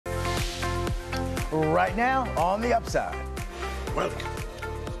right now on The Upside. Welcome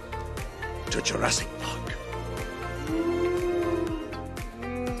to Jurassic Park.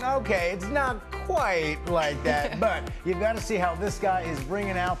 Okay, it's not quite like that, but you've got to see how this guy is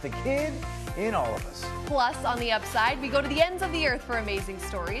bringing out the kid in all of us. Plus, on The Upside, we go to the ends of the earth for amazing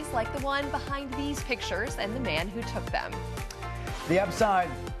stories like the one behind these pictures and the man who took them. The Upside,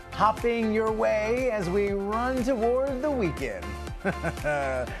 hopping your way as we run toward the weekend.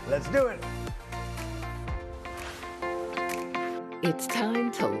 Let's do it. It's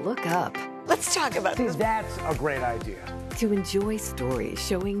time to look up. Let's talk about See, this. that's a great idea. To enjoy stories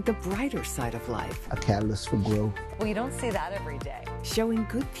showing the brighter side of life. A catalyst for growth. Well, you don't see that every day. Showing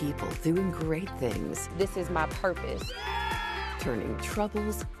good people doing great things. This is my purpose. Turning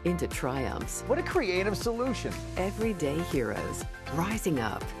troubles into triumphs. What a creative solution. Everyday heroes rising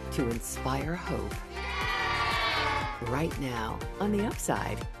up to inspire hope. Right now on The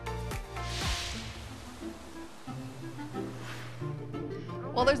Upside.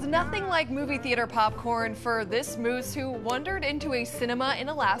 Well, there's nothing like movie theater popcorn for this moose who wandered into a cinema in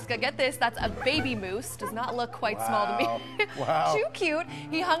Alaska. Get this, that's a baby moose. Does not look quite small to me. Wow. Too cute.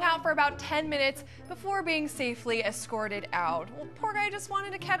 He hung out for about 10 minutes before being safely escorted out. Well, poor guy just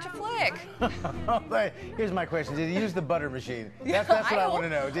wanted to catch a flick. Here's my question. Did he use the butter machine? That's what I want to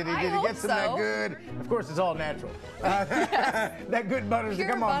know. Did he get some of that good? Of course, it's all natural. That good butter. Pure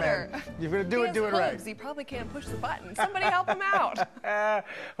Come on, butter. man. You're going to do it, do it right. He probably can't push the button. Somebody help him out.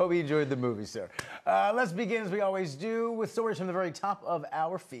 Hope you enjoyed the movie, sir. Let's begin, as we always do, with stories from the very top of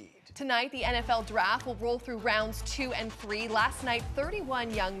our feed. Tonight, the NFL draft will roll through rounds 2 and 3. Last night,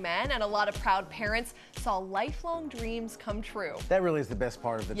 31 young men and a lot of proud parents saw lifelong dreams come true. That really is the best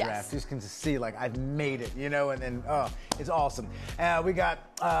part of the Yes. draft. You just can see, like, I've made it, you know, and it's awesome.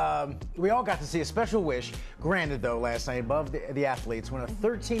 We all got to see a special wish granted, though, last night above the athletes when a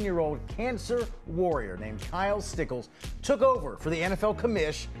 13-year-old cancer warrior named Kyle Stickles took over for the NFL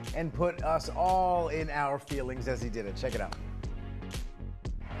commish and put us all in our feelings as he did it. Check it out.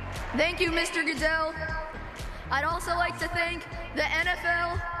 Thank you, Mr. Goodell. I'd also like to thank the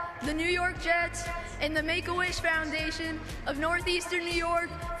NFL, the New York Jets, and the Make-A-Wish Foundation of Northeastern New York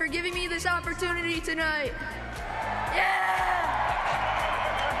for giving me this opportunity tonight. Yeah!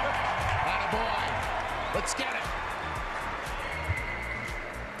 Attaboy. Let's get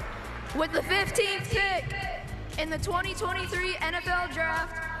it. With the 15th pick in the 2023 NFL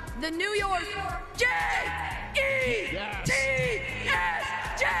Draft, the New York Jets!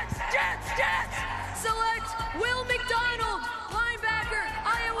 Jets! Select Will McDonald, linebacker,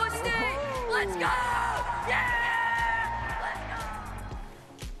 Iowa State. Let's go! Yeah! Let's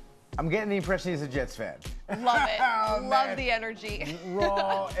go! I'm getting the impression he's a Jets fan. Love it. Oh, Love man. the energy.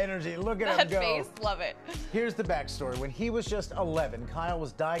 Raw energy. Look at him That go. face, love it. Here's the backstory. When he was just 11, Kyle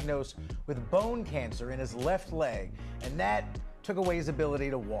was diagnosed with bone cancer in his left leg, and that took away his ability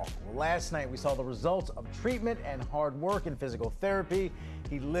to walk. Well, last night we saw the results of treatment and hard work in physical therapy.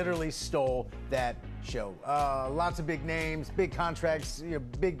 He literally stole that show. Lots of big names, big contracts,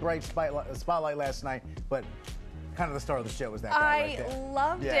 big bright spotlight last night, but kind of the star of the show was that guy right there. I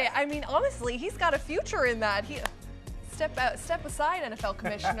loved it. I mean, honestly, he's got a future in that. Step aside, NFL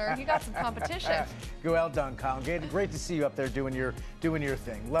commissioner. You got some competition. Well done, Kyle. Great to see you up there doing your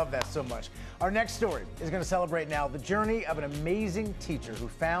thing. Love that so much. Our next story is going to celebrate now the journey of an amazing teacher who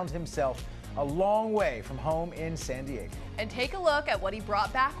found himself a long way from home in San Diego. And take a look at what he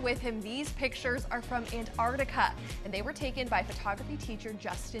brought back with him. These pictures are from Antarctica, and they were taken by photography teacher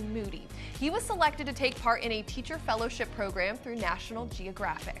Justin Moody. He was selected to take part in a teacher fellowship program through National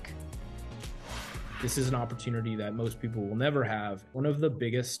Geographic. This is an opportunity that most people will never have. One of the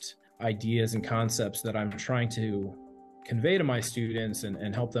biggest ideas and concepts that I'm trying to convey to my students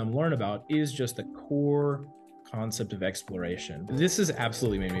and help them learn about is just the core concept of exploration. This has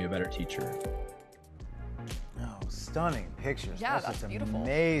absolutely made me a better teacher. Oh, stunning pictures. Yeah, that's that's beautiful.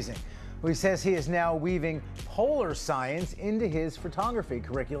 Amazing. Well, he says he is now weaving polar science into his photography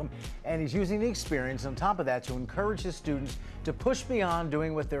curriculum, and he's using the experience on top of that to encourage his students to push beyond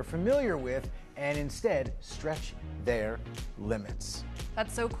doing what they're familiar with and instead stretch their limits.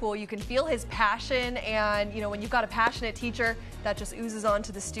 That's so cool. You can feel his passion, and when you've got a passionate teacher, that just oozes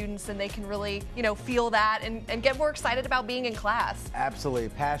onto the students, and they can really feel that and get more excited about being in class. Absolutely.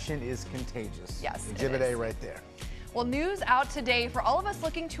 Passion is contagious. Yes, it Exhibit is. A right there. Well, news out today for all of us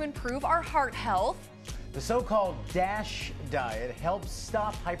looking to improve our heart health. The so-called DASH diet helps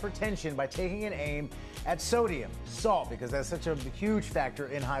stop hypertension by taking an aim at sodium, salt, because that's such a huge factor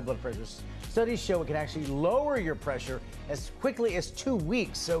in high blood pressure. Studies show it can actually lower your pressure as quickly as 2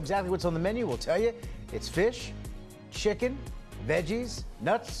 weeks. So exactly what's on the menu, we'll tell you. It's fish, chicken, veggies,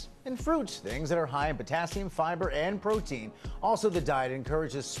 nuts, and fruits, things that are high in potassium, fiber, and protein. Also, the diet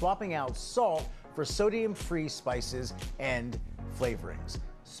encourages swapping out salt for sodium-free spices and flavorings.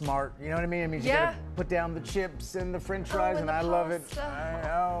 Smart, you know what I mean? I mean, you gotta put down the chips and the french fries, and I love it.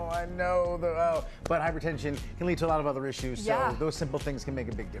 I know. But hypertension can lead to a lot of other issues, so those simple things can make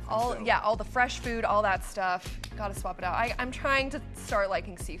a big difference. All the fresh food, all that stuff. Gotta swap it out. I'm trying to start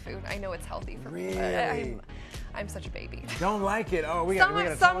liking seafood. I know it's healthy for me. Really? I'm such a baby. Don't like it? Oh, we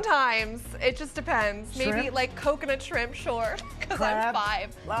gotta sometimes. It just depends. Shrimp? Maybe like coconut shrimp, sure. Because I'm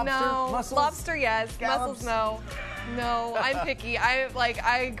 5. Lobster? No. Mussels? Lobster, yes. Scallops? Mussels, no. No, I'm picky.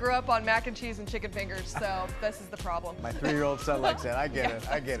 I grew up on mac and cheese and chicken fingers, so this is the problem. My 3-year-old son likes it. I get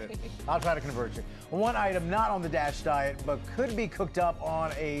it. I'll try to convert you. One item not on the DASH diet, but could be cooked up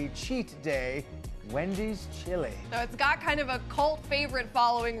on a cheat day. Wendy's chili. Now, it's got kind of a cult favorite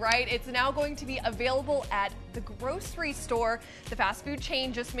following, right? It's now going to be available at the grocery store. The fast food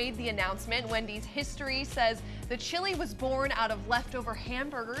chain just made the announcement. Wendy's history says the chili was born out of leftover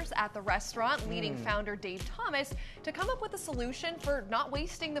hamburgers at the restaurant, leading founder Dave Thomas to come up with a solution for not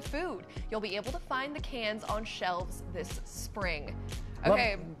wasting the food. You'll be able to find the cans on shelves this spring.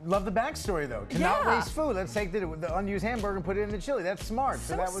 Okay. Love the backstory, though. To not waste food. Let's take the unused hamburger and put it in the chili. That's smart.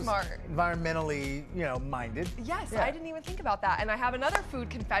 So that was smart. Environmentally, minded. Yes, I didn't even think about that. And I have another food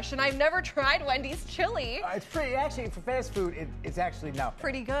confession. I've never tried Wendy's chili. It's pretty, actually, for fast food, it's actually not bad.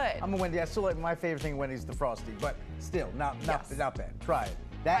 Pretty good. I'm a Wendy's. I still like my favorite thing at Wendy's, the Frosty, but still, not bad. Try it.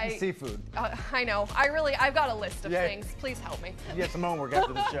 That and seafood. I know. I've got a list of things. Please help me. Get some homework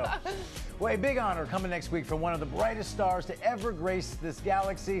after the show. Well, a big honor coming next week from one of the brightest stars to ever grace this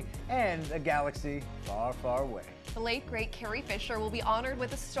galaxy and a galaxy far, far away. The late, great Carrie Fisher will be honored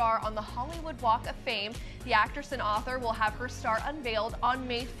with a star on the Hollywood Walk of Fame. The actress and author will have her star unveiled on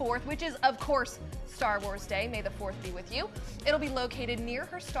May 4th, which is, of course, Star Wars Day. May the 4th be with you. It'll be located near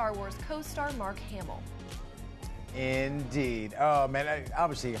her Star Wars co-star Mark Hamill. Indeed. Oh, man,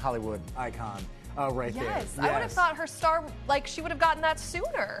 obviously Hollywood icon right there. Yes, I would have thought her star, she would have gotten that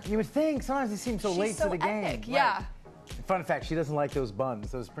sooner. You would think. Sometimes they seem so late to the game. Epic. Yeah. Right. Fun fact, she doesn't like those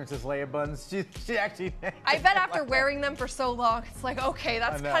buns, those Princess Leia buns. She actually... I bet after wearing them for so long, it's like, okay,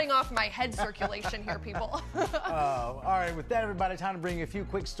 that's cutting off my head circulation here, people. All right, with that, everybody, time to bring you a few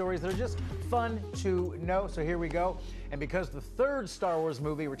quick stories that are just fun to know. So here we go. And because the third Star Wars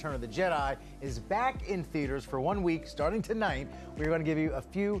movie, Return of the Jedi, is back in theaters for 1 week, starting tonight, we're going to give you a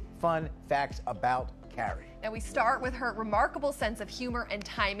few fun facts about Carrie. And we start with her remarkable sense of humor and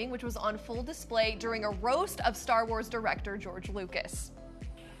timing, which was on full display during a roast of Star Wars director George Lucas.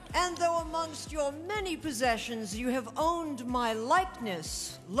 And though amongst your many possessions you have owned my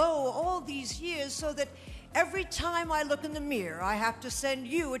likeness, lo, all these years, so that every time I look in the mirror, I have to send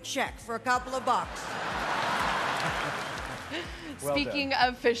you a check for a couple of bucks. Speaking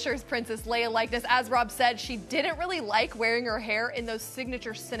of Fisher's Princess Leia likeness, as Rob said, she didn't really like wearing her hair in those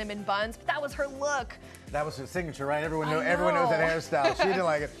signature cinnamon buns, but that was her look. That was her signature, right? Everyone knows that hairstyle. She didn't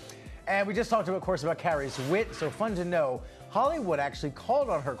like it. And we just talked, of course, about Carrie's wit, so fun to know. Hollywood actually called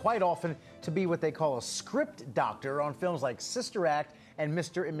on her quite often to be what they call a script doctor on films like Sister Act and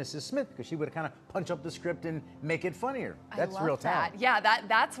Mr. and Mrs. Smith, because she would kind of punch up the script and make it funnier. That's real talent. Yeah,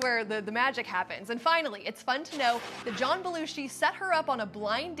 that's where the magic happens. And finally, it's fun to know that John Belushi set her up on a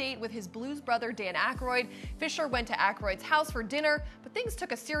blind date with his blues brother, Dan Aykroyd. Fisher went to Aykroyd's house for dinner, but things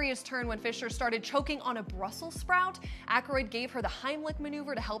took a serious turn when Fisher started choking on a Brussels sprout. Aykroyd gave her the Heimlich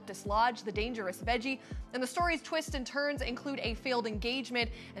maneuver to help dislodge the dangerous veggie. And the story's twists and turns include a failed engagement,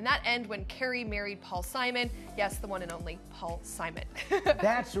 and that ended when Carrie married Paul Simon. Yes, the one and only Paul Simon.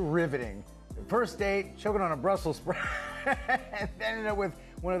 That's riveting. First date, choking on a Brussels sprout, and then ended up with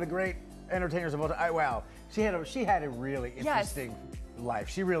one of the great entertainers of all time. Wow, she had a really interesting life.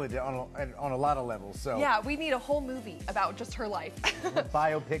 She really did on a lot of levels. So yeah, we need a whole movie about just her life.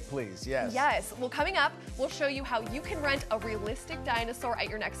 Biopic, please. Yes. Yes. Well, coming up, we'll show you how you can rent a realistic dinosaur at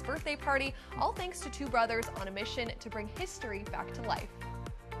your next birthday party. All thanks to two brothers on a mission to bring history back to life.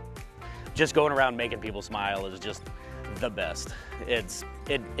 Just going around making people smile is just the best.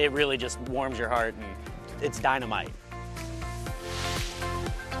 It really just warms your heart, and it's dynamite.